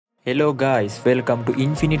Hello guys, welcome to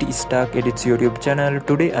Infinity Stark Edits YouTube channel.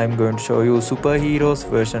 Today I'm going to show you superheroes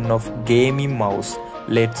version of gaming mouse.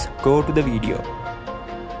 Let's go to the video.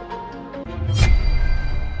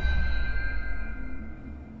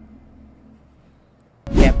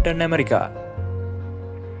 Captain America.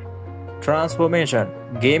 Transformation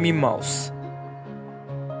gaming mouse.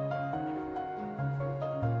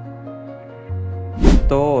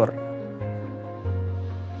 Thor.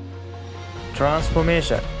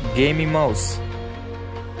 Transformation gaming mouse.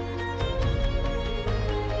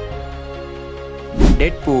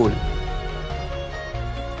 Deadpool.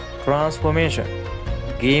 Transformation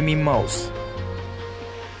gaming mouse.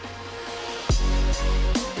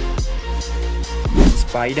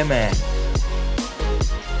 Spiderman.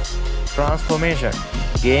 Transformation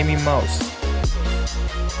gaming mouse.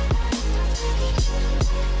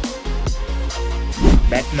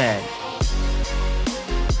 Batman.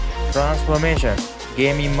 Transformation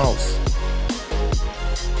gaming mouse.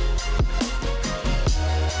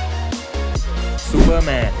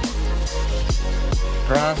 Superman.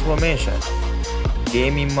 Transformation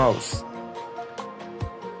gaming mouse.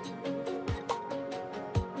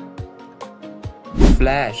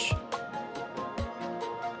 Flash.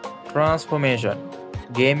 Transformation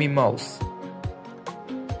gaming mouse.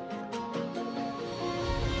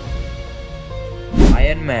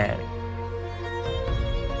 Iron Man.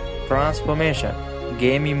 Transformation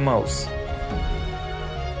gaming mouse.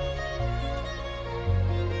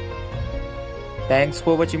 Thanks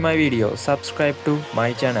for watching my video. Subscribe to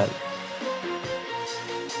my channel.